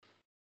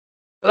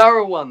Hello,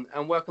 everyone,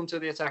 and welcome to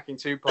the Attacking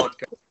 2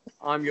 podcast.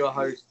 I'm your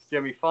host,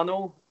 Jimmy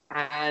Funnell,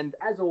 and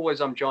as always,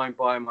 I'm joined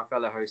by my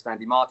fellow host,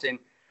 Andy Martin.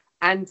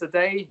 And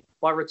today,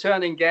 my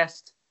returning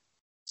guest,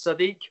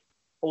 Sadiq,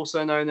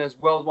 also known as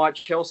Worldwide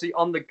Chelsea,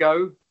 on the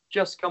go,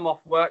 just come off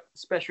work,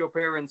 special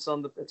appearance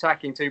on the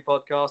Attacking 2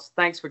 podcast.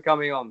 Thanks for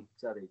coming on,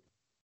 Sadiq.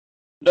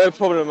 No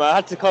problem, man. I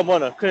had to come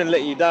on. I couldn't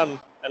let you down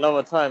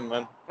another time,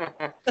 man.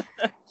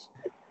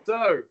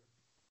 So,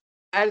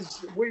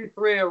 as we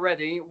three are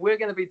ready, we're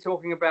going to be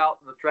talking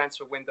about the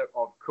transfer window,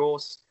 of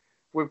course.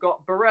 We've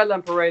got Barella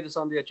and Paredes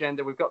on the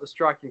agenda. We've got the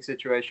striking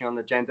situation on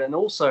the agenda. And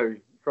also,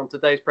 from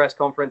today's press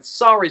conference,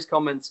 Sarri's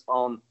comments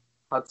on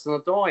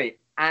Hudson-Odoi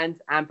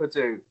and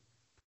Ampadu.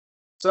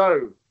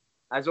 So,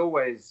 as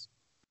always,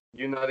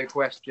 you know the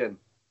question.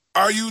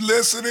 Are you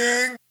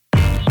listening?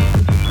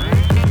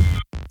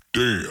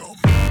 Damn.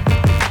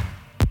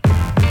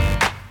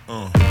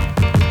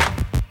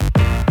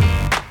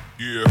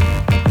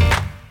 Yeah.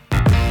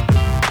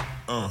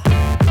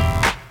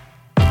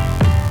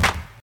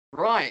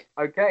 Right,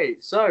 okay,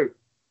 so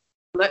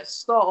let's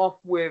start off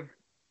with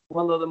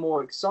one of the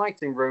more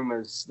exciting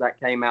rumours that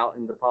came out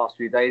in the past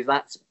few days.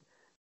 That's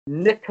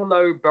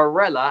Nicolo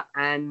Barella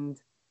and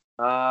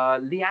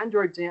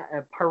Leandro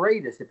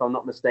Paredes, if I'm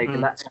not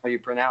mistaken. That's how you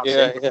pronounce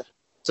it. Yeah.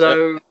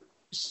 So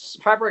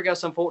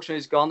Fabregas, unfortunately,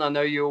 is gone. I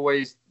know you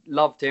always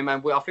loved him,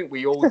 and I think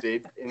we all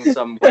did in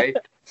some way.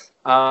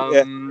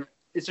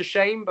 It's a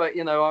shame, but,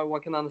 you know, I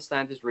can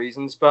understand his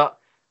reasons. But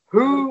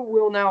who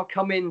will now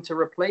come in to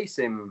replace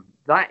him?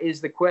 That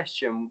is the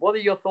question. What are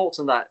your thoughts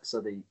on that,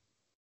 Sadiq?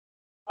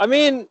 I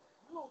mean,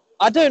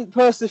 I don't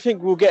personally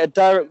think we'll get a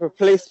direct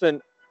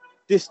replacement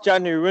this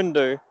January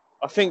window.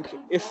 I think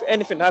if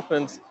anything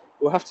happens,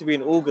 it will have to be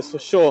in August for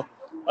sure.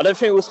 I don't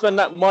think we'll spend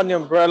that money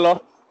on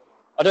Barella.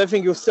 I don't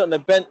think he'll sit on the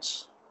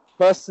bench,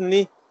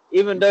 personally,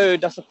 even though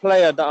that's a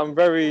player that I'm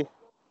very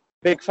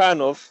big fan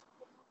of.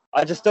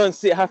 I just don't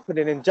see it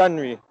happening in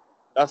January.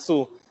 That's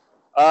all.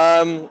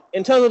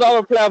 In terms of the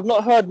other player, I've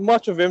not heard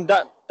much of him.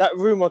 That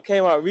rumour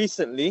came out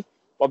recently.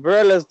 But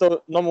Barella's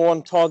the number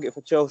one target for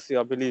Chelsea,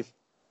 I believe.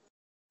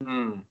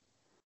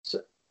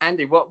 So,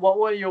 Andy, what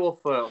were your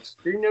thoughts?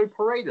 Do you know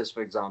Paredes,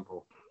 for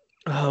example?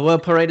 Well,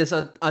 Paredes,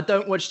 I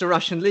don't watch the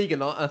Russian league a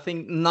lot. I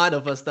think neither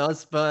of us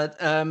does. But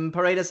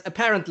Paredes,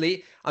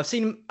 apparently, I've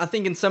seen him, I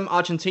think, in some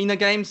Argentina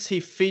games. He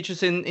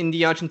features in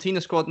the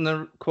Argentina squad on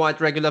a quite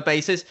regular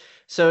basis.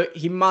 So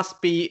he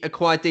must be a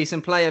quite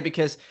decent player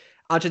because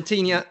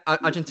Argentina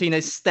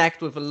is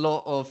stacked with a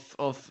lot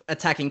of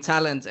attacking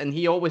talent. And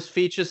he always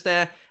features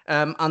there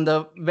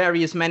under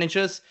various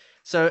managers.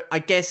 So I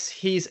guess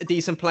he's a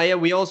decent player.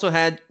 We also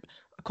had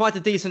quite a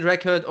decent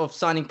record of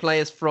signing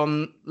players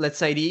from, let's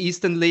say, the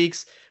Eastern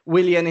leagues.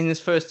 Willian in his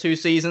first two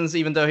seasons,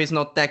 even though he's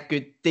not that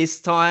good this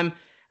time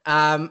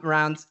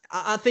round.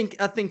 I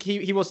think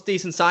he was a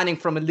decent signing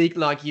from a league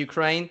like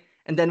Ukraine.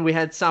 And then we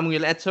had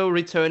Samuel Eto'o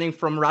returning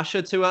from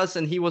Russia to us,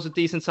 and he was a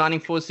decent signing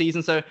for a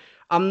season. So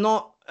I'm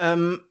not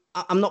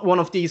one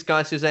of these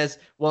guys who says,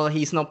 well,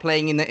 he's not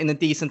playing in a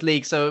decent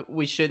league, so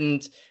we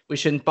shouldn't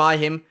buy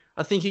him.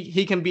 I think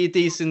he can be a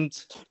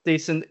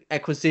decent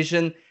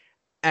acquisition.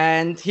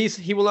 And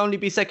he will only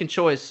be second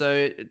choice,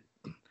 so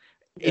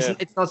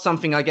it's not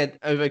something I get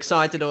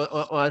overexcited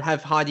or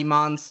have high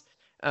demands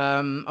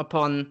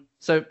upon.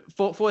 So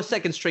for a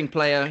second string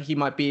player, he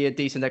might be a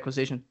decent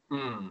acquisition.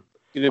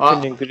 Good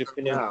opinion.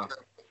 Yeah.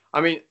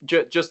 I mean,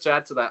 just to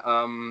add to that,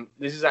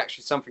 this is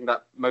actually something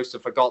that most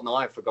have forgotten.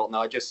 I've forgotten.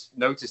 I just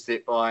noticed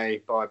it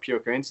by pure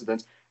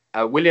coincidence.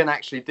 Willian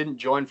actually didn't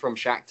join from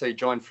Shakhtar. He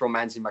joined from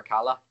Anzi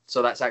Makala.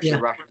 So that's actually a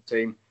Russian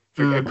team.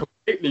 I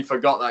completely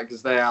forgot that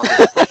because they're out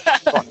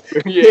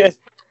of years.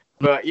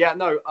 But yeah,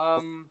 no.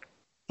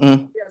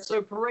 Yeah,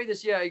 so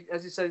Paredes,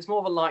 as you said, it's more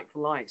of a like for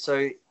like.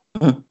 So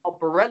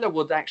Barella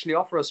would actually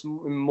offer us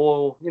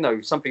more,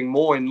 something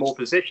more in more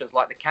positions,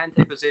 like the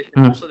Kante position,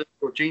 also the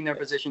Jorginho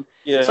position.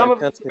 Yeah, some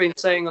of us have been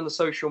saying on the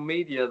social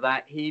media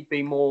that he'd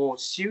be more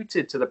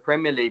suited to the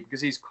Premier League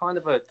because he's kind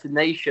of a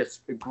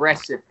tenacious,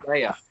 aggressive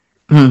player.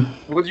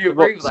 Would you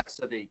agree with that,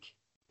 Sadiq?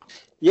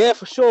 Yeah,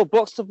 for sure.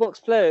 Box-to-box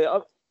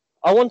player.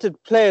 I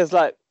wanted players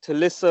like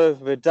Tolisso,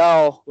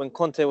 Vidal, when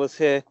Conte was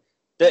here.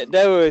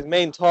 They were his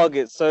main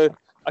targets. So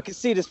I can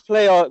see this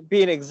player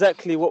being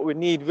exactly what we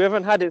need. We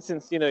haven't had it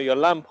since, your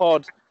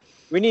Lampard.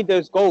 We need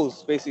those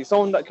goals, basically.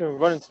 Someone that can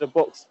run into the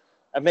box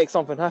and make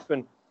something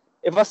happen.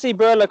 If I see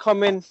Barella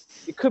come in,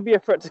 it could be a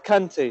threat to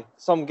Kante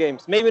some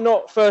games. Maybe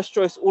not first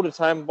choice all the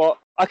time, but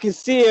I can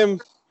see him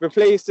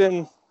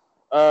replacing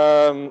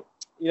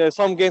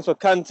some games for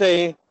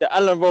Kante, the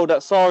Allen role that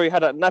Sarri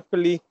had at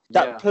Napoli,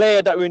 that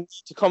player that we need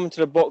to come into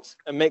the box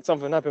and make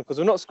something happen because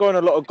we're not scoring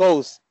a lot of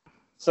goals.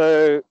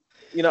 So,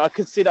 I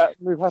could see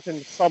that move happen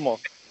this summer.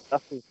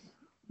 That's it.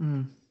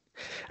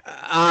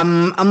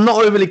 I'm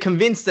not overly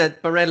convinced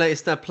that Barella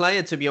is that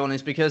player, to be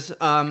honest, because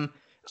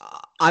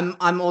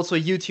I'm also a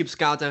YouTube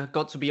scouter,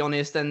 got to be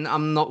honest, and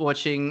I'm not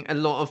watching a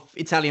lot of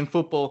Italian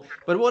football.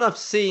 But what I've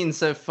seen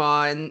so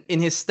far, in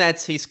his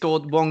stats, he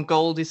scored 1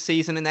 goal this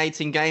season in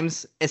 18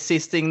 games,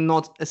 assisting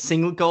not a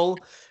single goal.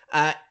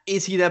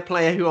 Is he that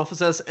player who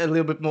offers us a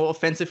little bit more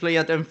offensively?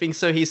 I don't think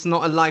so. He's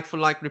not a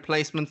like-for-like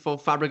replacement for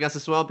Fabregas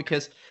as well,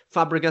 because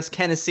Fabregas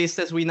can assist,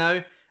 as we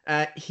know.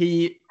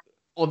 He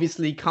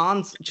obviously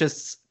can't,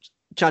 just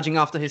judging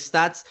after his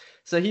stats.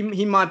 So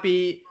he might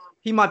be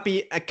a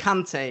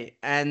Kante,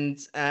 and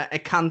a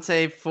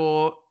Kante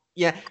for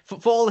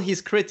all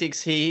his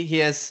critics, he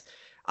has,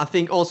 I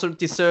think, also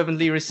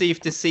deservedly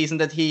received this season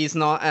that he is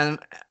not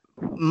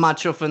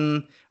much of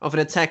an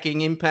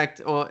attacking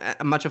impact, or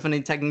much of an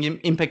attacking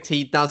impact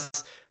he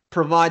does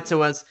provide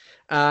to us.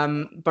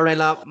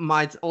 Barella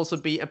might also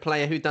be a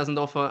player who doesn't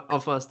offer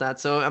us that.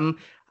 So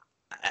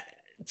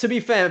to be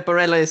fair,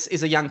 Barella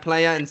is a young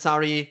player, and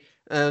Sarri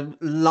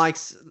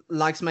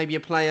likes maybe a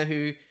player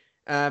who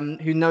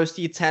knows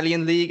the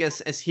Italian league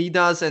as he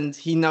does, and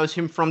he knows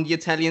him from the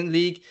Italian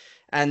league,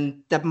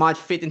 and that might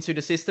fit into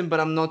the system. But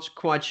I'm not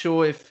quite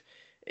sure if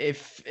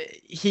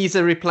he's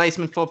a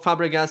replacement for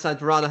Fabregas.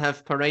 I'd rather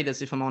have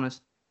Paredes, if I'm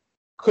honest.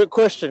 Quick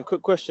question.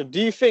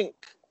 Do you think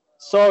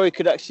Sarri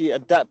could actually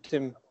adapt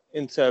him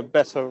into a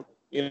better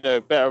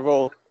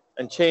role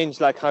and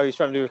change like how he's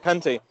trying to do with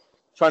Kante,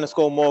 trying to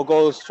score more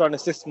goals, trying to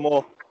assist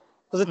more?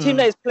 Because the team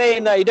that he's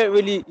playing, that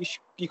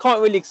you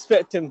can't really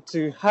expect him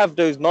to have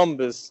those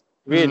numbers,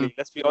 really.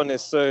 Let's be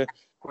honest. So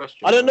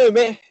I don't know,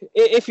 mate.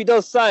 If he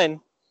does sign,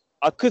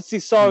 I could see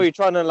Sarri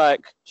trying to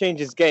change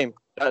his game.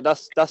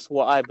 That's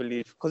what I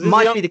believe. Because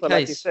might be the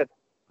case.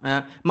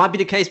 Might be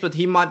the case, but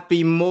he might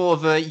be more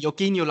of a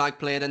Jorginho-like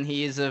player than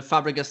he is a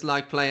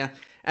Fabregas-like player.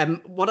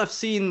 What I've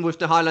seen with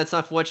the highlights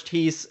I've watched,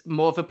 he's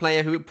more of a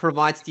player who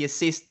provides the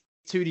assist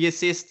to the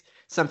assist,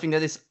 something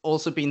that is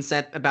also been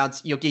said about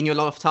Jorginho a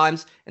lot of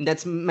times, and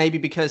that's maybe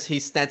because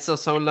his stats are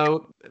so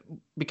low,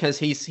 because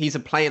he's a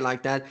player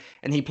like that,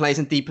 and he plays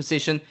in deep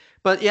position.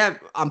 But yeah,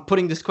 I'm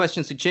putting this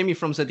question to Jimmy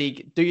from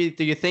Sadiq. Do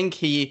you think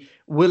he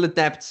will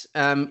adapt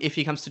if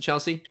he comes to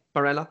Chelsea,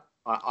 Barella?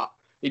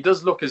 He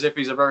does look as if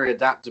he's a very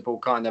adaptable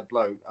kind of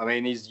bloke. I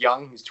mean, he's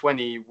young, he's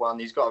 21,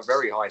 he's got a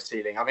very high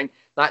ceiling. I think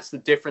that's the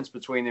difference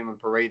between him and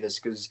Paredes,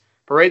 because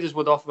Paredes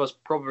would offer us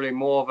probably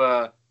more of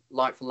a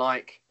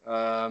like-for-like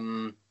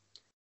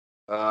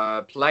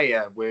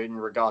player in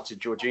regard to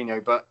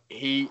Jorginho, but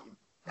he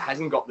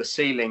hasn't got the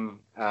ceiling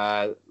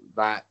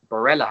that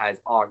Barella has,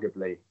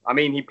 arguably. I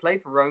mean, he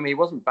played for Roma, he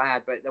wasn't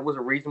bad, but there was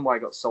a reason why he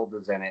got sold to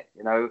Zenit,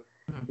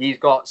 He's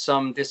got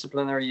some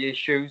disciplinary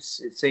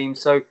issues, it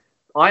seems. So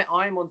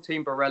I'm on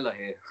Team Barella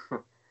here.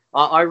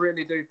 I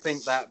really do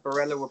think that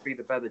Barella would be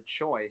the better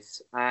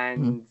choice,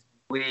 and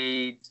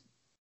we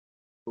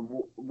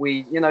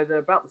they're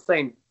about the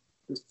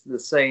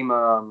same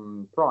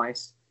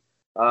price.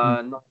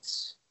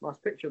 Nice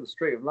picture of the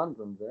street of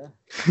London there.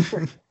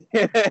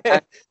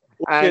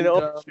 and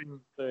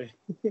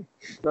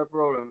no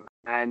problem.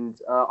 And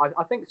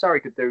I think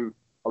Sarri could do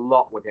a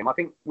lot with him. I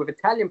think with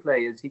Italian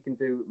players he can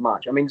do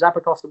much. I mean,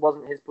 Zappacosta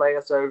wasn't his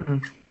player, so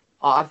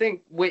I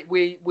think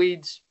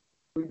we'd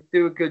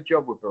do a good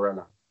job with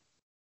Barella.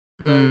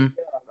 So,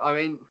 I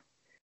mean,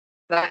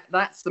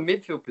 that's the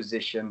midfield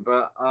position.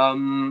 But I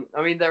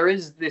mean, there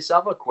is this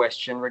other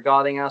question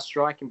regarding our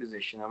striking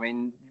position. I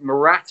mean,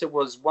 Morata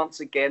was once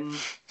again,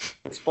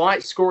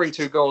 despite scoring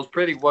 2 goals,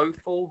 pretty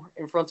woeful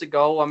in front of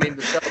goal. I mean,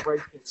 the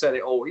celebration said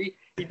it all. He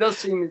does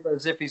seem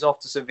as if he's off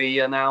to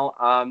Sevilla now.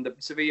 The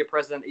Sevilla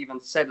president even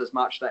said as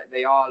much, that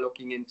they are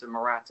looking into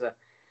Morata.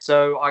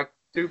 So I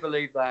do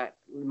believe that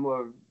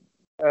sooner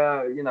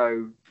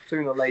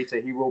or later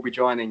he will be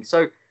joining.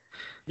 So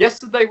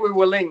yesterday we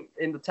were linked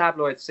in the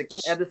tabloids to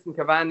Edinson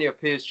Cavani of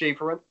PSG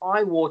for an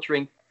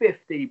eye-watering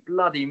 50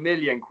 bloody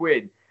million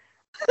quid.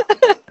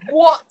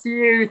 What do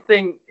you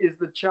think is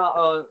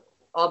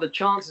are the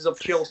chances of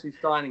Chelsea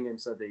signing him,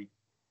 Sadiq?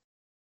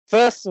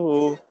 First of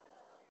all,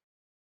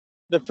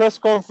 the press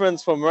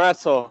conference for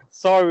Morata,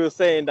 Sarri was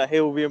saying that he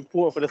will be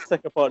important for the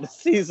second part of the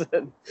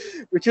season,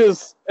 which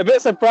was a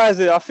bit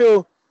surprising. I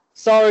feel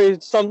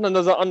Sarri sometimes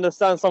doesn't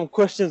understand some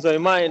questions, or he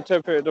might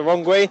interpret it the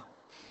wrong way.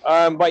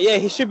 But yeah,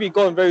 he should be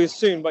gone very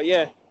soon. But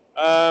yeah,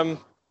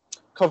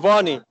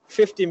 Cavani,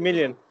 50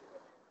 million.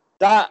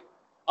 That,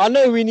 I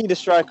know we need a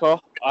striker.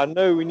 I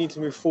know we need to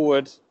move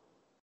forward.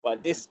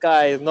 But this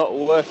guy is not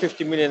worth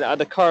 50 million at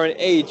the current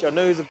age. I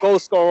know he's a goal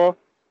scorer,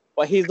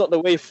 but he's not the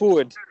way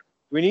forward.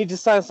 We need to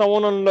sign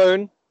someone on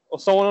loan or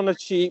someone on the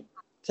cheap,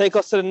 take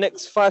us to the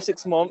next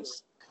 5-6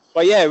 months.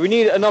 But yeah, we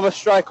need another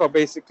striker,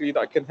 basically,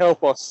 that can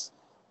help us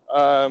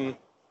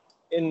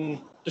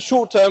in the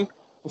short term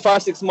for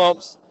 5-6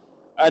 months,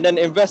 and then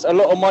invest a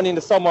lot of money in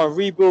the summer and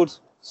rebuild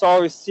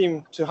Sarri's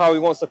team to how he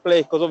wants to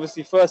play. Because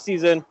obviously, first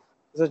season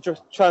is a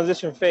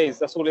transition phase.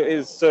 That's all it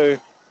is. So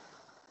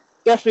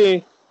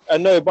definitely a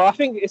no. But I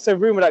think it's a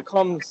rumor that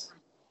comes,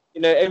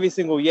 every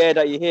single year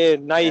that you hear.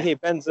 Now you hear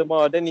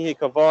Benzema, then you hear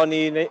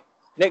Cavani.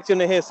 Next you're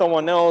going to hear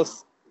someone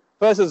else.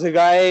 First was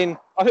Higuain.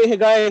 I think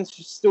Higuain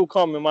should still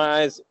come, in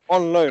my eyes,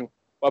 on loan.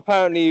 But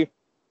apparently,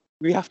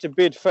 we have to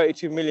bid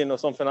 32 million or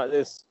something like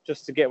this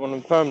just to get one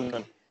on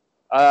permanent.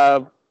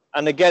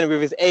 And again,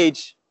 with his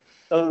age,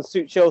 doesn't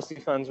suit Chelsea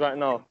fans right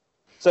now.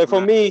 So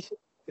for me,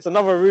 it's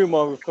another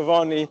rumour with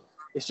Cavani.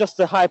 It's just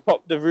to hype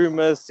up the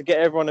rumours, to get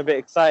everyone a bit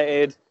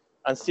excited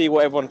and see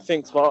what everyone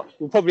thinks. But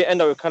we'll probably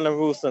end up with Callum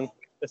Wilson,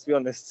 let's be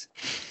honest.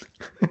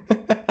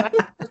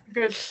 That's a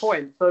good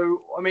point.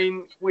 So, I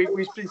mean, we've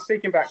been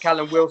speaking about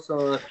Callum Wilson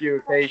on a few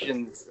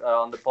occasions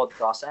on the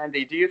podcast.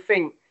 Andy, do you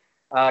think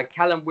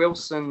Callum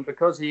Wilson,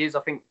 because he is,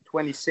 I think,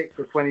 26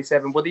 or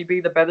 27, would he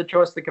be the better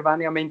choice to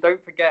Cavani? I mean,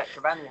 don't forget,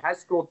 Cavani has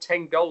scored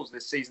 10 goals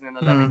this season in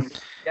 11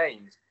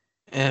 games.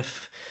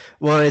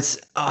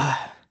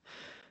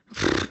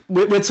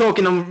 We're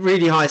talking on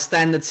really high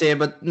standards here,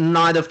 but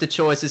neither of the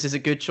choices is a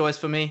good choice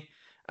for me.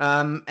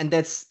 And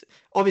that's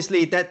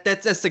obviously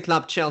that's the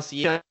club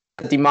Chelsea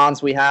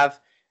demands we have.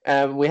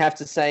 We have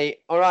to say,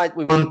 all right,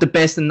 we want the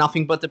best and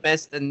nothing but the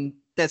best, and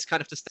that's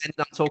kind of the standard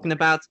I'm talking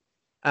about.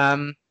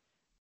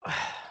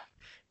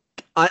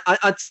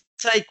 I'd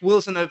take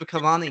Wilson over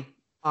Cavani,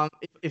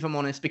 if I'm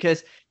honest,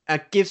 because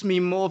it gives me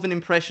more of an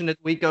impression that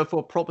we go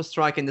for a proper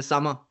strike in the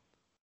summer.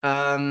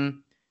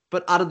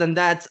 But other than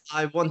that,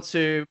 I want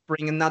to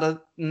bring another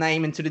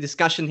name into the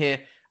discussion here.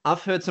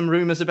 I've heard some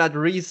rumors about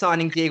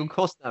re-signing Diego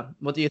Costa.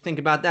 What do you think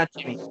about that,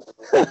 Jimmy?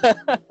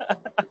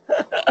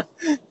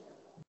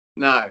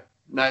 No,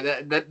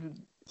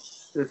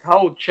 this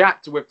whole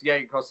chapter with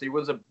Diego Costa, he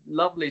was a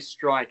lovely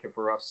striker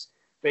for us.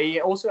 But he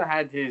also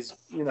had his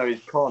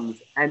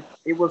cons, and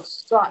it was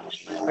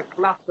such a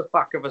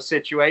clusterfuck of a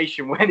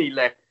situation when he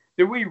left.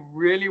 Do we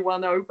really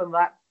want to open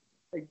that,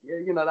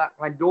 that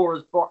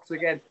Pandora's box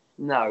again?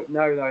 No.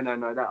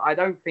 I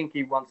don't think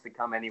he wants to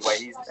come anyway.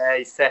 He's there,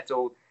 he's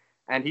settled,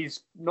 and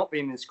he's not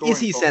been in scoring. Is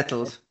he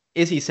settled?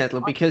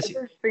 Because I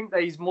don't think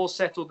that he's more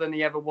settled than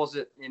he ever was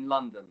in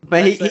London.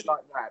 But he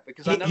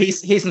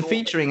isn't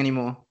featuring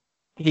anymore.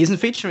 He isn't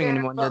featuring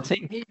anymore in the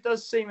team. He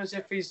does seem as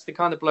if he's the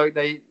kind of bloke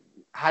that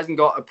hasn't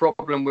got a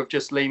problem with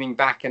just leaning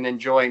back and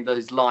enjoying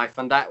his life,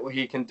 and that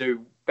he can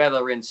do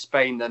better in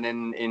Spain than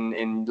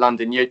in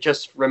London. You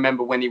just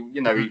remember when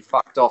he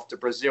fucked off to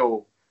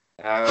Brazil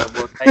while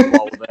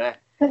there.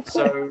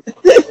 So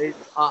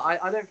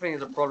I don't think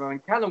it's a problem.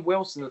 And Callum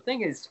Wilson, the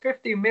thing is,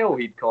 50 mil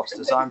he'd cost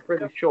us, I'm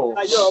pretty sure.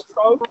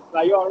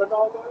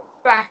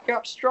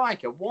 Backup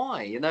striker,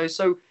 why?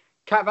 So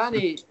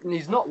Cavani,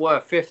 he's not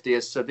worth 50,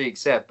 as Sadiq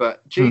said,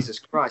 but Jesus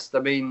Christ, I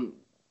mean,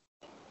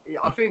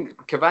 I think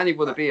Cavani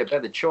would be a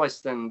better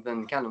choice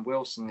than Callum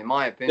Wilson, in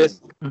my opinion.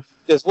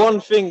 There's one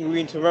thing we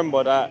need to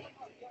remember, that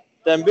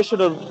the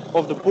ambition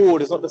of the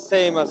board is not the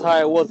same as how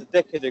it was a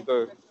decade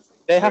ago.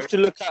 They have to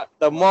look at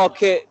the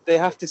market. They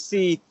have to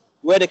see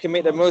where they can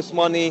make the most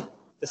money.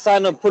 The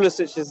sign of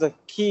Pulisic is a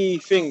key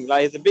thing.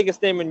 Like, he's the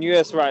biggest name in the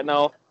US right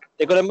now.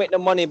 They're going to make the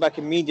money back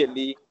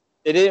immediately.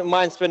 They didn't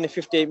mind spending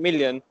 58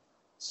 million.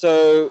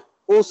 So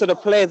also the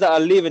players that are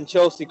leaving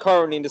Chelsea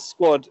currently in the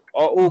squad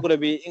are all going to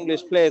be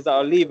English players that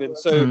are leaving.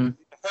 So the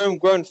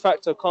homegrown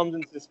factor comes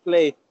into this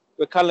play,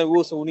 where Callum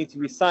Wilson will need to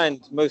be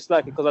signed, most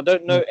likely, because I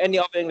don't know any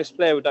other English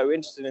player that we're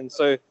interested in.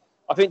 So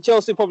I think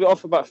Chelsea probably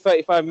offer about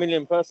 35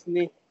 million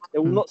personally. They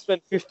will not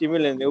spend 50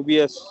 million. It will be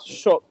a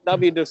shock. That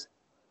would be the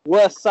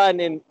worst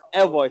signing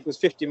ever if it was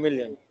 50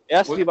 million. It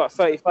has to be about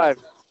 35.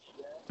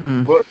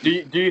 Well, do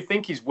you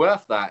think he's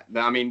worth that?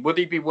 I mean, would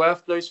he be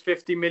worth those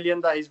 50 million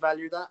that he's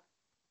valued at?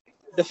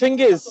 The thing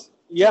is,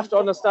 you have to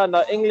understand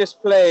that English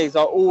players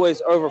are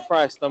always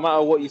overpriced, no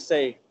matter what you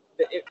say.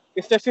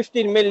 If they're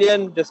 15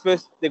 million,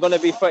 they're going to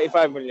be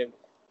 35 million.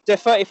 If they're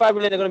 35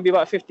 million, they're going to be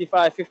about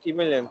 55, 50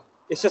 million.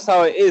 It's just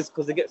how it is,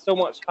 because they get so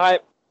much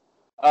hype.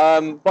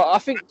 But I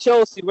think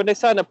Chelsea, when they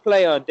sign a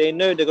player, they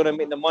know they're going to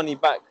make the money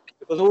back,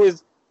 because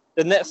always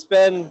the net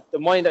spend, the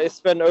money that is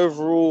spent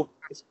overall,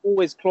 it's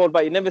always clawed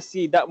back. You never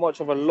see that much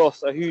of a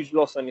loss, a huge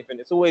loss or anything.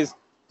 It's always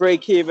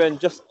break even,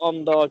 just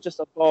under, just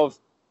above.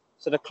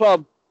 So the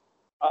club,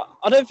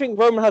 I don't think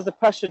Roman has the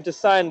passion to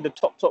sign the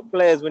top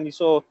players. When you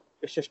saw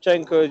your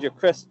Shevchenkos, your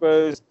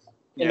Crespos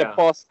in the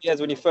past years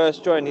when he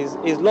first joined, he's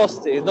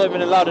lost it. He's not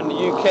even allowed in the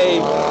UK.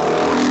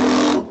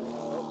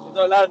 He's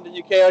not allowed in the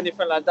UK or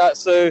anything like that.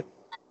 So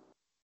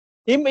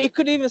he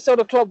could even sell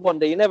the club one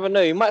day. You never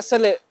know. He might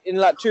sell it in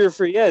like 2 or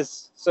 3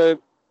 years. So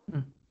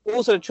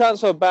also the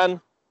transfer ban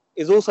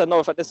is also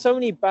another fact. There's so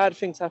many bad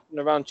things happening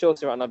around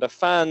Chelsea right now. The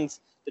fans,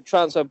 the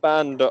transfer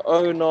ban, the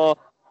owner,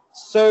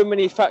 so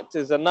many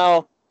factors. And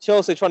now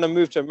Chelsea trying to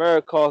move to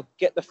America,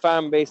 get the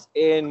fan base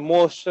in,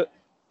 more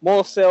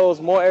sales,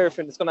 more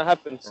everything. It's going to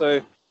happen. So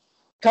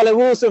Callum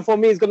Wilson for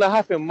me is going to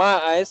happen in my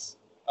eyes.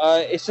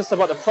 It's just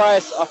about the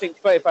price. I think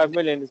 35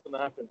 million is going to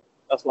happen.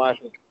 That's what I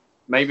think.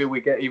 Maybe we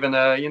get even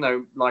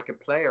like a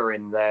player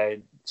in there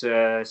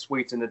to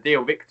sweeten the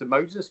deal. Victor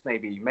Moses,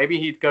 maybe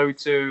he'd go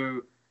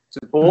to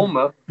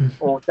Bournemouth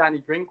or Danny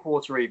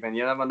Drinkwater even.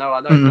 You never know.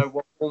 I don't know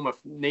what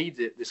Bournemouth needs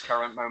at this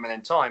current moment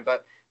in time,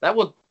 but that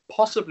would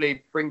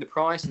possibly bring the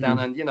price down.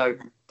 And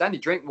Danny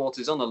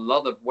Drinkwater is on a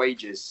lot of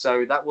wages,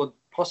 so that would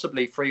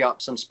possibly free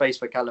up some space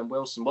for Callum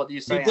Wilson. What do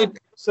you say?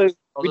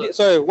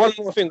 One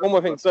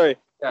more thing. Sorry,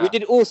 we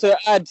did also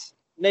add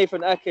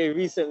Nathan Ake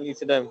recently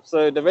to them,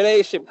 so the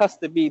relationship has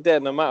to be there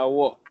no matter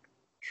what.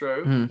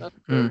 True. That's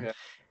true. Yeah.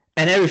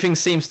 And everything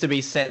seems to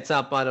be set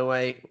up, by the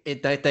way.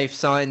 They've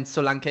signed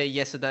Solanke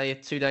yesterday,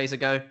 2 days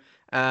ago.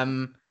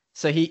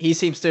 So he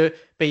seems to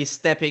be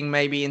stepping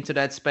maybe into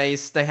that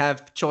space. They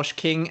have Josh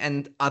King,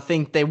 and I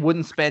think they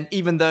wouldn't spend,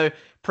 even though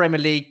Premier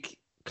League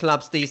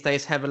clubs these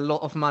days have a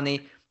lot of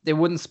money, they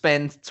wouldn't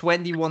spend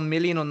 21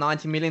 million or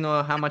 90 million,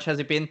 or how much has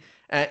it been?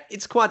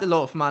 It's quite a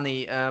lot of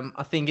money.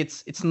 I think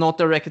it's not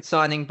the record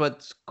signing,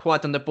 but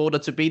quite on the border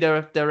to be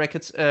their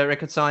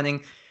record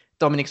signing,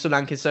 Dominic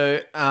Solanke. So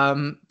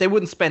they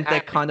wouldn't spend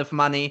that kind of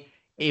money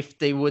if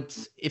they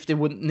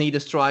wouldn't need a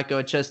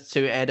striker just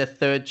to add a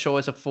third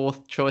choice or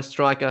fourth choice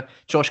striker.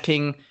 Josh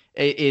King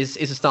is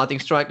a starting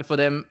striker for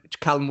them.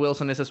 Callum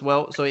Wilson is as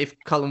well. So if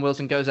Callum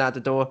Wilson goes out the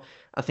door,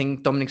 I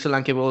think Dominic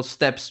Solanke will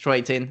step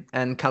straight in,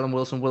 and Callum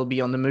Wilson will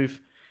be on the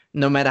move,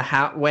 no matter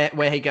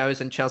where he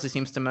goes. And Chelsea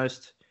seems the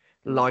most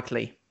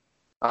likely.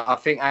 I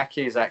think Ake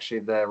is actually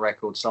their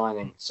record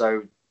signing.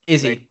 So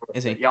is he?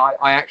 Yeah,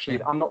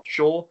 I'm not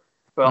sure,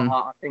 but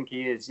I think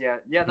he is. Yeah.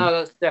 No,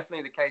 that's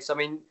definitely the case. I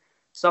mean,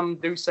 some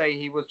do say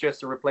he was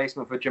just a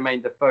replacement for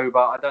Jermaine Defoe,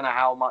 but I don't know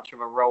how much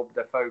of a role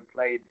Defoe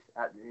played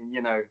at,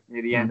 near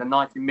the end. And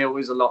 90 mil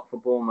is a lot for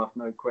Bournemouth,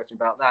 no question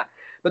about that.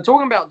 But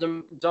talking about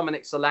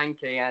Dominic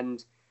Solanke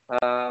and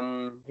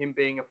him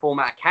being a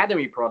former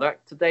academy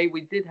product, today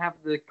we did have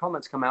the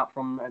comments come out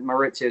from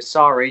Maurizio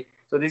Sarri.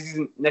 So this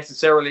isn't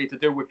necessarily to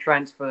do with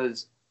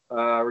transfers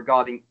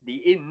regarding the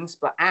ins,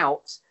 but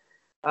outs.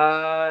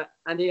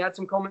 And he had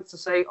some comments to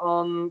say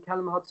on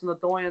Callum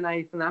Hudson-Odoi and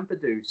Ethan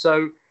Ampadu.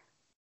 So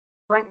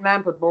Frank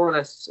Lampard more or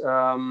less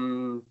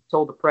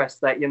told the press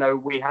that,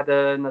 we had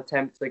an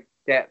attempt to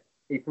get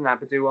Ethan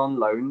Ampadu on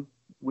loan.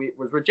 It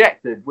was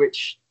rejected,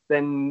 which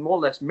then more or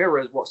less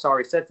mirrors what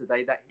Sarri said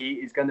today, that he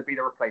is going to be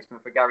the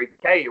replacement for Gary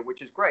Cahill,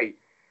 which is great.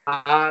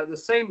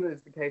 The same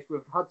is the case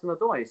with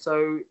Hudson-Odoi.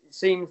 So it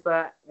seems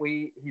that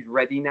he's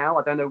ready now.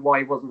 I don't know why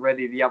he wasn't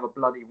ready the other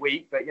bloody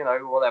week, but,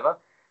 whatever.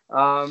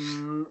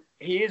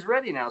 He is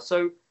ready now.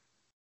 So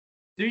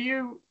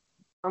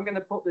I'm going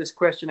to put this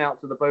question out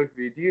to the both of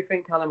you. Do you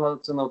think Callum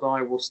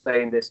Hudson-Odoi will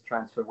stay in this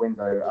transfer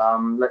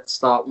window? Let's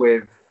start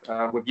with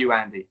you,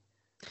 Andy.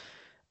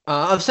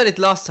 I've said it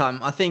last time.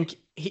 I think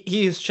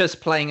he's just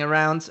playing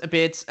around a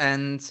bit,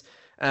 and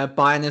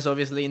Bayern is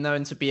obviously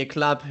known to be a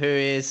club who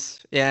is,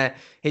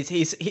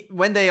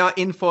 when they are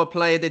in for a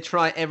player, they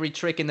try every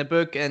trick in the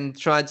book and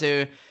try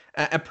to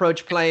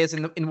approach players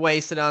in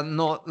ways that are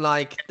not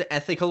like the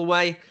ethical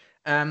way.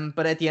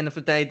 But at the end of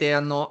the day, they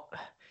are not.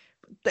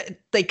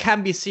 They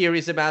can be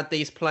serious about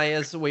these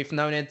players. We've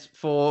known it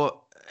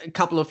for a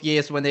couple of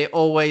years when they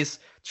always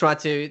try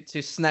to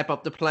snap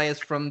up the players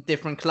from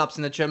different clubs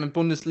in the German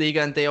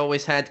Bundesliga, and they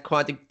always had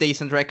quite a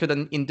decent record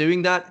in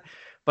doing that.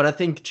 But I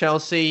think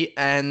Chelsea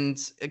and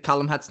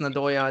Callum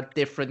Hudson-Odoi are a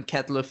different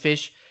kettle of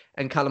fish,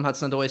 and Callum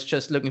Hudson-Odoi is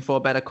just looking for a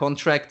better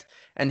contract,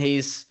 and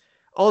he's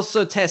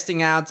also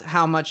testing out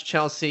how much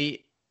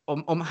Chelsea,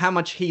 how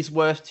much he's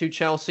worth to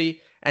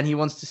Chelsea. And he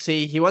wants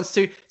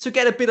to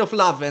get a bit of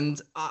love,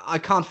 and I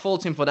can't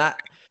fault him for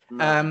that.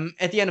 No.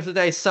 At the end of the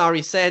day,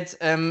 Sarri said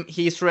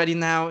he's ready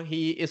now.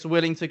 He is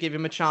willing to give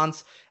him a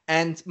chance,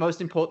 and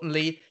most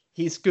importantly,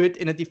 he's good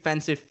in a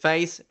defensive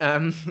phase,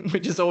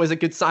 which is always a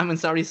good sign when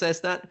Sarri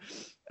says that.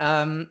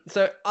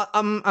 So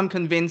I'm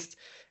convinced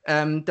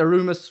the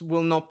rumors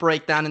will not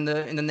break down in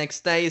the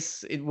next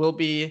days. It will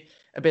be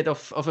a bit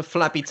of a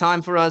flappy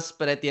time for us,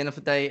 but at the end of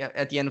the day,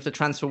 at the end of the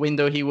transfer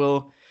window, he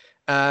will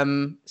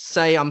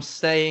say I'm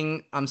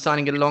staying, I'm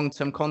signing a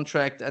long-term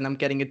contract, and I'm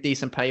getting a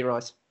decent pay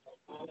rise.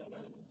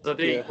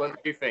 Sadiq,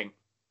 what do you think?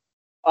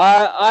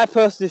 I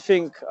personally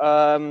think,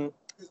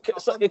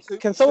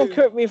 can someone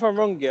correct me if I'm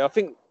wrong here? I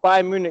think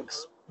Bayern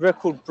Munich's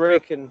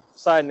record-breaking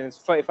signing is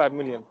 35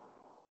 million.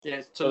 Yeah,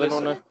 it's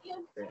Tolisso.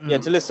 Yeah,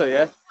 Tolisso,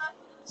 yeah.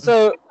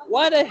 So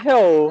why the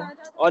hell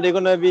are they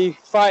going to be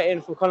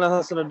fighting for Callum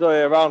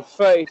Hudson-Odoi around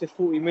 30 to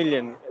 40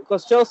 million?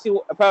 Because Chelsea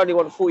apparently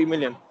want 40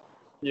 million.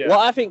 Yeah. What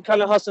I think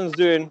Callum Hudson's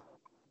doing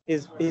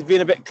is he's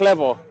being a bit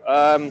clever.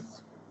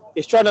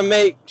 He's trying to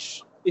make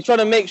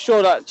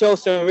sure that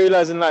Chelsea are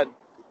realizing that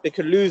they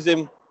could lose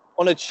him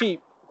on a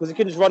cheap, because he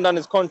can just run down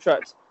his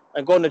contract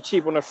and go on a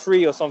cheap on a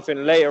free or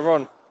something later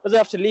on. Doesn't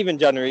have to leave in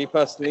January,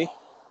 personally.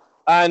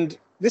 And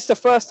this is the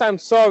first time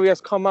Sarri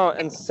has come out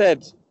and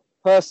said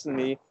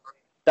personally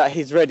that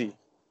he's ready.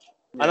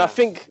 Yeah. And I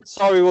think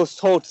Sarri was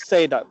told to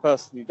say that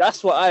personally.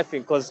 That's what I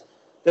think, because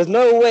there's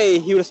no way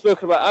he would have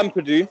spoken about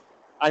Ampadu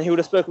and he would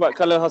have spoken about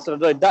Callum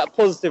Hudson-Odoi that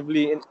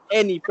positively in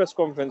any press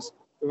conference.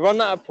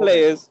 Run out of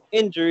players,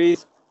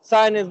 injuries,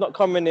 signings not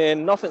coming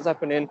in, nothing's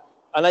happening.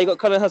 And now you got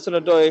Callum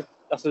Hudson-Odoi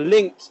that's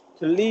linked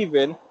to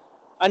leaving.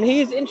 And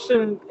he's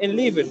interested in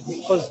leaving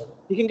because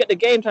he can get the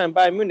game time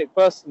by Munich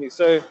personally.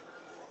 So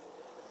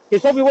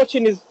he's probably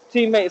watching his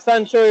teammate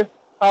Sancho,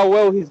 how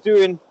well he's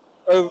doing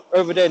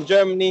over there in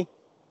Germany.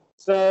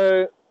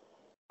 So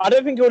I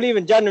don't think he'll leave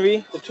in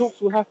January. The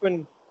talks will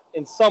happen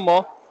in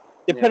summer.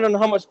 Depending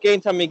on how much game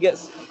time he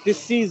gets this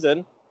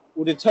season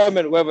will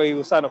determine whether he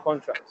will sign a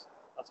contract.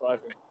 That's what I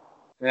think.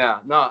 Yeah,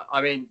 no,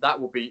 I mean, that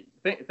would be...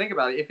 Think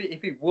about it.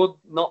 If he would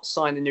not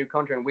sign a new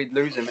contract and we'd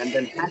lose him, and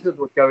then Hazard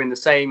would go in the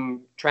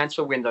same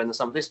transfer window in the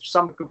summer, this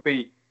summer could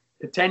be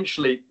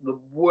potentially the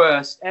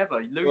worst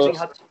ever. Losing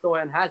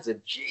Hudson-Odoi and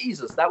Hazard,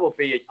 Jesus, that would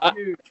be a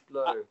huge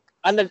blow.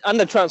 And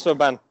the transfer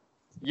ban.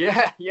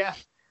 Yeah.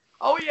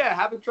 Oh yeah,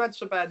 have a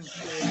transfer ban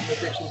in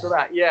addition to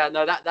that. Yeah,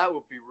 no, that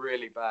would be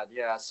really bad.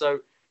 Yeah, so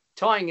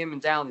tying him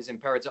down is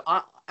imperative.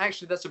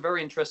 Actually, that's a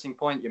very interesting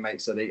point you make,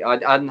 Sadiq.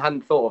 I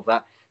hadn't thought of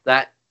that.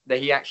 That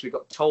he actually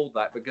got told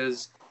that,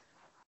 because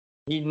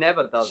he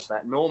never does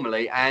that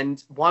normally.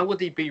 And why would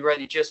he be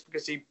ready just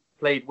because he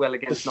played well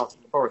against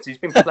Nottingham Forest? He's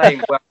been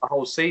playing well the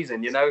whole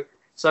season, you know.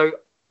 So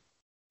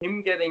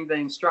him getting the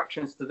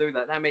instructions to do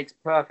that makes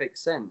perfect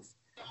sense.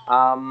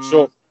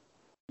 Sure.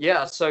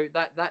 Yeah, so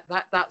that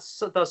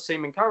does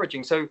seem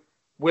encouraging. So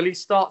will he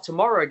start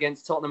tomorrow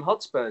against Tottenham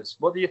Hotspurs?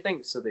 What do you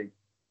think, Sadiq?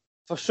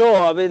 For sure.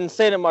 I've been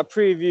saying in my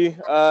preview,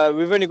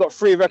 we've only got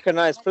 3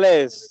 recognised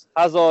players: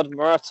 Hazard,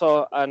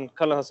 Morata, and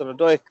Callum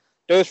Hudson-Odoi.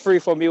 Those 3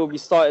 for me will be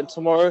starting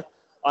tomorrow,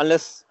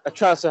 unless a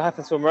transfer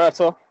happens for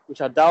Morata,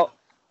 which I doubt.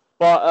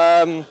 But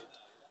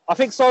I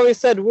think Sarri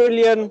said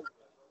Willian,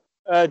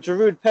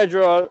 Giroud,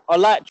 Pedro are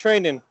light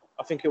training,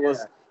 I think it was.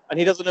 Yeah. And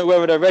he doesn't know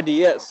whether they're ready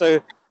yet. So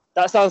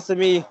that sounds to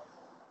me,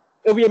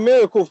 it'll be a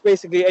miracle if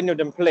basically any of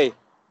them play.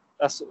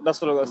 That's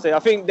what I'm going to say. I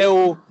think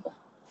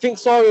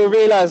Sarri will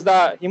realise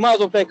that he might as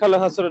well play Callum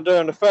Hudson-Odoi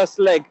on the first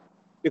leg,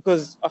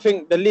 because I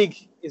think the league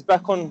is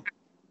back on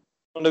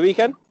the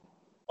weekend.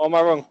 Or am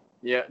I wrong?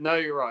 Yeah, no,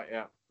 you're right,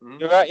 yeah.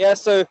 Mm-hmm. You're right, yeah.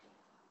 So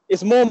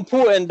it's more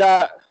important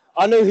that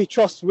I know he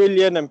trusts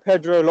Willian and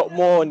Pedro a lot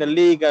more in the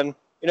league, and,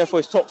 you know, for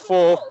his top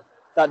 4,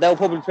 that they'll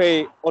probably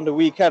play on the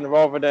weekend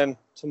rather than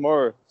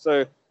tomorrow.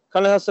 So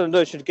Callum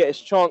Hudson-Odoi should get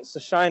his chance to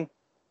shine,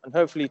 and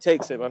hopefully he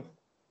takes it, man.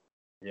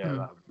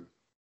 Yeah.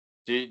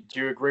 Do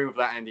you agree with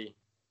that, Andy?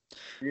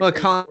 Well, I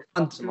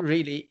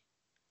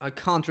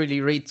can't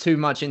really read too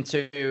much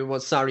into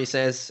what Sarri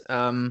says,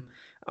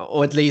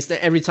 or at least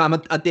every time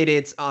I did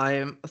it,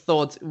 I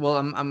thought, well,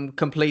 I'm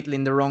completely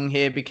in the wrong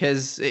here,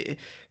 because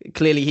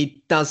clearly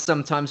he does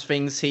sometimes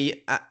things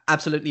he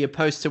absolutely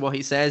opposed to what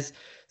he says.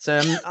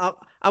 So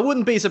I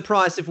wouldn't be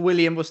surprised if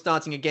Willian was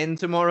starting again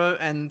tomorrow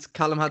and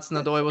Callum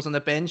Hudson-Odoi was on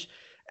the bench.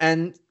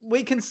 And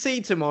we can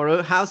see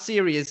tomorrow how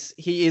serious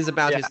he is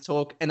about his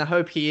talk, and I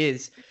hope he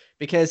is,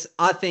 because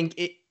I think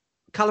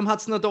Callum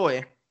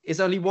Hudson-Odoi is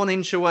only 1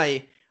 inch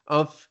away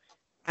of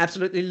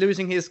absolutely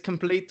losing his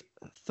complete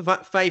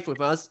faith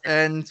with us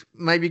and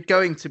maybe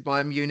going to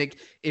Bayern Munich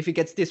if he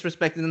gets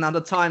disrespected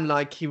another time,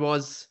 like he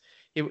was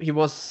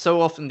so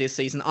often this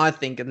season, I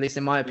think, at least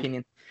in my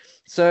opinion.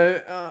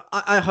 So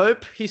I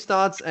hope he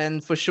starts,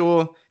 and for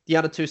sure the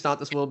other 2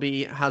 starters will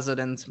be Hazard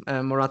and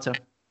Morata.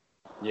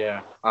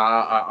 Yeah,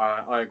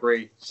 I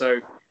agree. So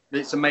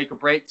it's a make or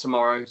break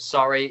tomorrow.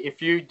 Sorry,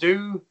 if you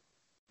do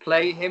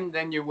play him,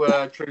 then you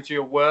were true to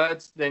your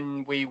words.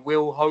 Then we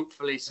will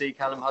hopefully see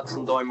Callum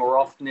Hudson-Odoi more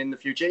often in the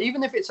future,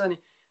 even if it's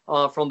only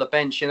from the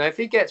bench. You know, if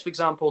he gets, for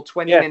example,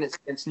 20 minutes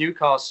against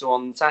Newcastle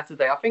on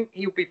Saturday, I think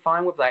he'll be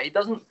fine with that. He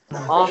doesn't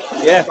ask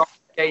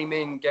game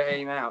in,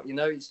 game out. You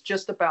know, it's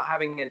just about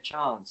having a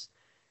chance.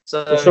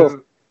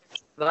 So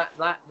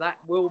that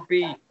will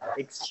be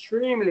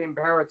extremely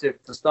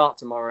imperative to start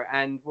tomorrow,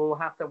 and we'll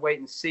have to wait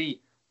and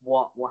see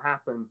what will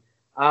happen.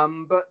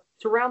 But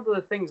to round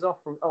the things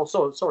off from... Oh,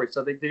 sorry.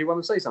 So did you want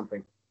to say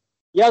something?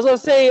 Yeah, I was going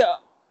to say,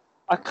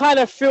 I kind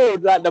of feel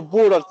that the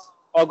Bulldogs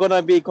are going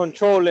to be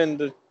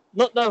controlling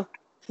not the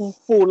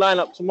full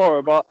lineup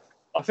tomorrow, but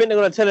I think they're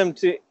going to tell him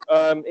to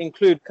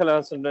include Callum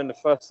Hudson in the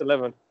first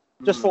 11.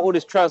 Just for all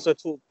this transfer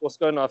talk, what's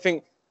going on. I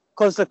think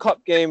because it's a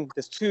cup game,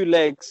 there's 2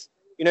 legs.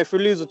 You know, if we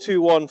lose a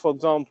 2-1, for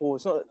example,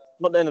 it's not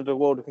the end of the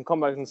world. We can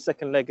come back in the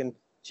second leg and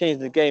change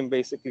the game,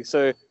 basically.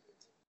 So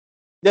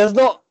there's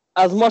not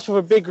as much of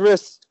a big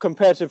risk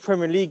compared to a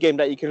Premier League game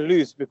that you can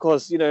lose,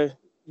 because, you know,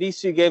 these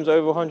 2 games are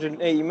over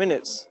 180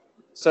 minutes.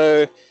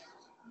 So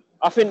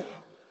I think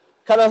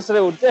Callum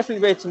Hudson-Odoi will definitely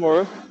play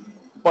tomorrow,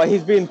 but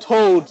he's been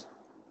told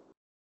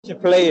to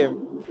play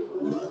him.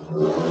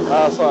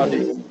 That's what I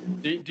think.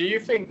 Do you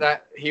think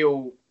that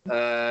he'll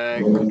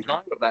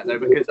comply with that, though?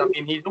 Because, I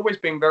mean, he's always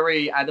been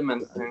very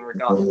adamant in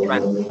regards to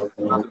transfer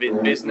of his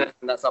business,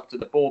 and that's up to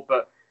the board.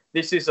 But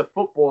this is a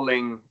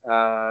footballing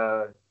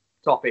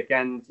topic,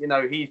 and, you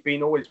know, he's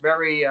been always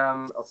very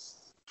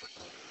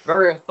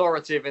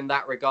authoritative in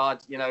that regard.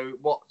 You know,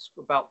 what's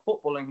about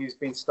footballing, he's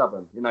been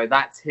stubborn. You know,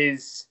 that's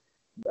his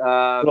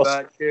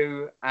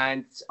virtue.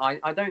 And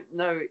I don't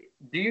know,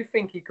 do you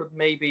think he could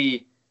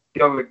maybe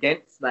go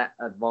against that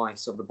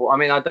advice of the board? I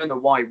mean, I don't know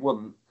why he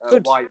wouldn't,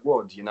 why he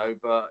would, you know,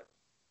 but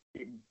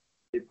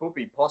it would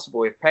be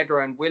possible if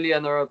Pedro and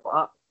Willian are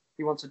up.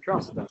 He wants to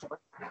trust them.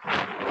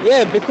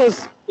 Yeah,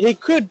 because he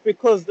could,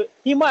 because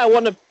he might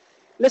want to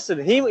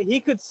listen.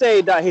 He could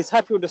say that he's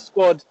happy with the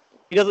squad.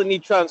 He doesn't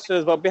need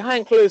transfers, but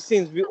behind closed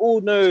scenes, we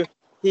all know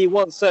he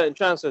wants certain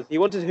transfers. He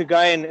wanted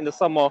Higuain in the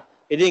summer.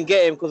 He didn't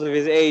get him because of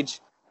his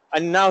age,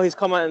 and now he's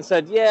come out and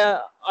said,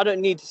 "Yeah, I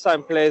don't need to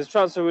sign players.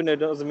 Transfer window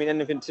doesn't mean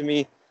anything to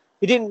me."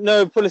 He didn't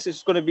know Pulisic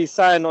was going to be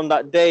signed on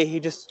that day. He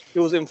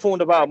was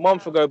informed about a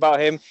month ago about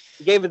him.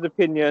 He gave his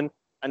opinion,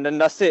 and then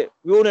that's it.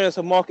 We all know it's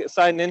a market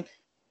signing.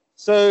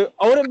 So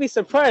I wouldn't be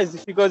surprised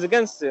if he goes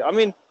against it. I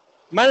mean,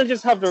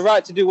 managers have the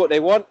right to do what they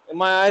want. In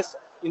my eyes,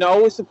 you know, I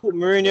always support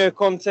Mourinho,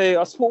 Conte.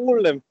 I support all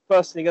of them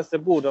personally against the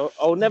board. I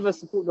will never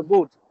support the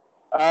board.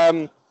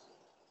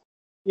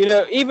 You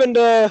know, even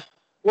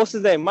what's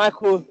his name,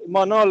 Michael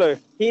Manolo,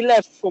 he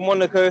left for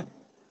Monaco.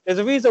 There's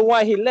a reason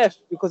why he left,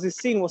 because he's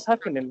seen what's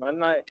happening, man.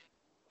 Like,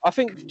 I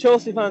think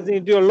Chelsea fans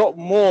need to do a lot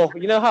more.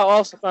 You know how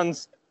Arsenal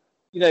fans,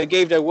 you know,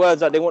 gave their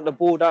words that they want the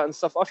board out and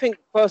stuff. I think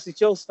personally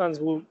Chelsea fans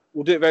will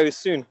do it very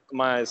soon, in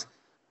my eyes.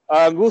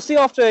 We'll see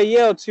after a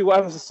year or two what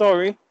happens to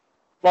Sorry,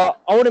 but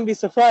I wouldn't be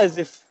surprised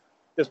if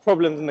there's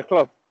problems in the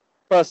club,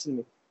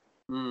 personally.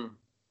 I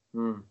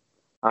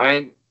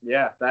mean,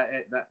 yeah,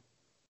 that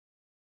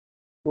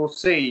we'll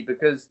see,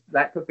 because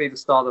that could be the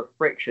start of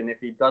friction if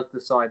he does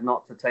decide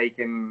not to take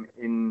him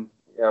in,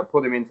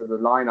 put him into the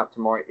lineup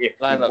tomorrow. If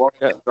he was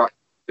instructed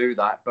to do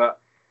that,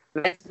 but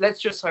let's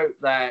just hope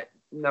that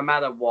no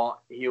matter what,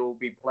 he'll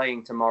be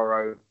playing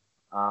tomorrow.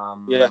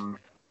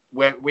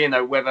 We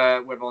know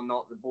whether or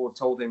not the board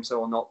told him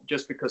so or not,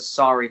 just because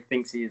Sarri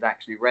thinks he is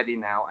actually ready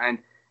now. And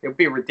it would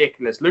be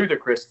ridiculous,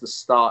 ludicrous to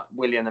start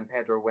Willian and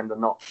Pedro when they're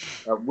not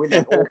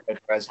Willian or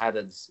Pedro as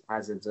Hazard's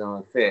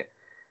on a fit.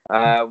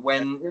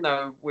 When, you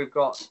know, we've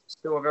got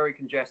still a very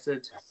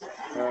congested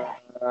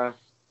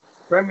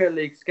Premier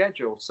League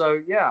schedule.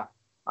 So yeah,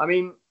 I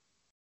mean,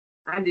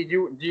 Andy,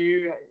 do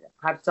you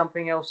have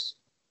something else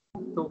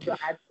to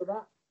add to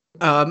that?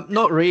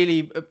 Not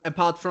really,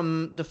 apart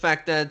from the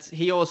fact that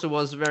he also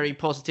was very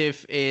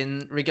positive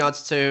in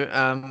regards to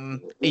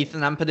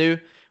Ethan Ampadu,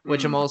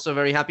 which I'm also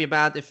very happy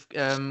about. If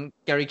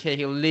Gary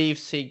Cahill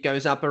leaves, he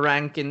goes up a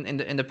rank in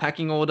the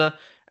pecking order,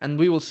 and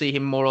we will see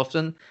him more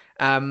often.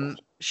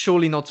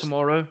 Surely not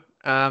tomorrow,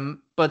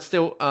 but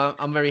still,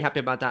 I'm very happy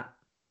about that.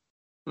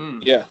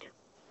 Yeah.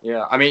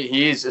 I mean,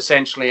 he is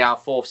essentially our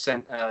fourth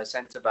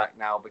centre back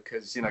now,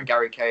 because, you know,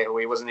 Gary Cahill,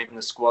 he wasn't even in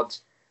the squad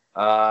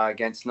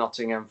against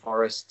Nottingham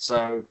Forest,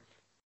 so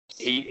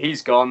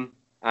he's gone,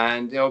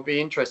 and it'll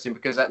be interesting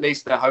because at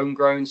least they're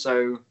homegrown,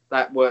 so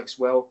that works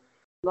well.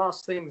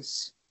 Last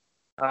things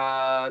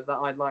that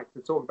I'd like to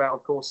talk about,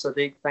 of course,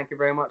 Sadiq, thank you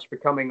very much for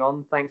coming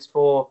on. Thanks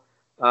for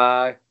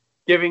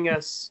giving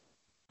us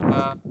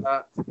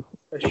a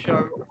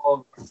show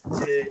of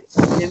the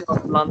inner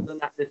of London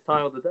at this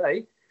time of the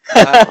day.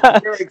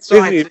 Very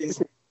exciting.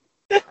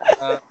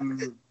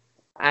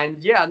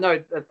 And yeah,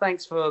 no,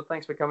 thanks for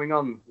coming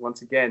on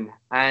once again.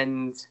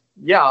 And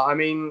yeah, I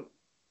mean,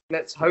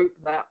 let's hope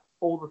that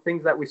all the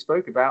things that we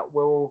spoke about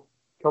will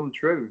come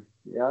true.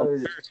 Yeah.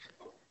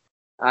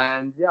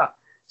 And yeah,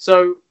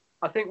 so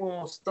I think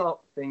we'll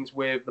start things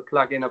with the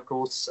plug-in, of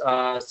course.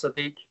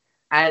 Sadiq,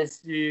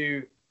 as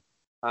you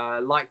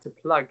like to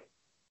plug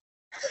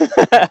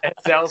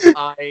yourself,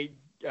 I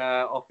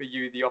offer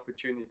you the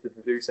opportunity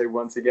to do so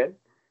once again.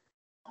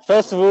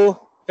 First of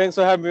all, thanks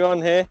for having me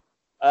on here.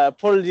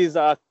 Apologies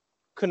that I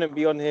couldn't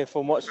be on here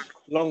for much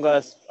longer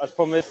as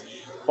promised,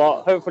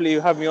 but hopefully you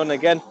have me on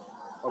again.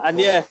 And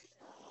yeah,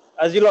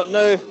 as you lot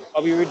know,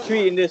 I'll be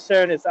retweeting this,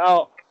 sharing this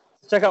out.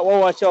 Check out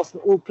Worldwide Chelsea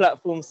on all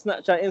platforms: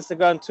 Snapchat,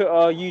 Instagram, Twitter,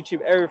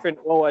 YouTube, everything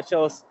Worldwide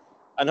Chelsea.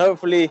 And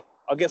hopefully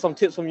I'll get some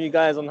tips from you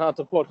guys on how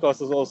to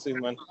podcast as well soon,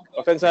 man.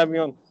 But thanks for having me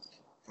on.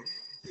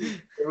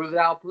 It was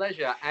our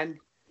pleasure. And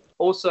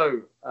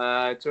also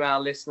to our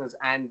listeners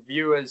and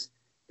viewers,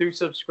 do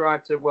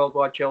subscribe to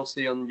Worldwide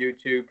Chelsea on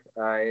YouTube.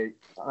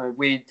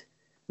 We'd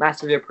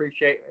massively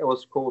appreciate it,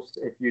 of course,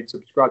 if you'd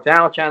subscribe to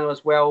our channel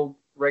as well.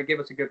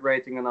 Give us a good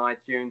rating on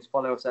iTunes.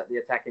 Follow us at the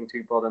Attacking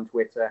 2Pod on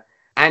Twitter.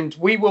 And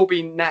we will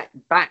be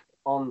back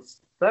on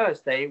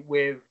Thursday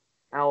with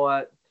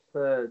our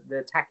the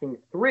Attacking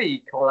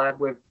 3 collab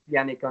with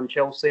Yannick on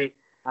Chelsea.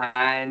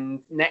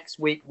 And next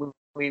week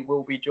we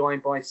will be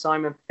joined by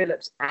Simon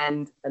Phillips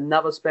and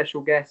another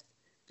special guest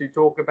to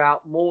talk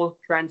about more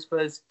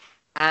transfers.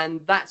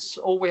 And that's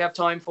all we have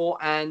time for.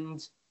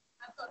 And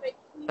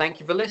thank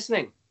you for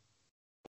listening.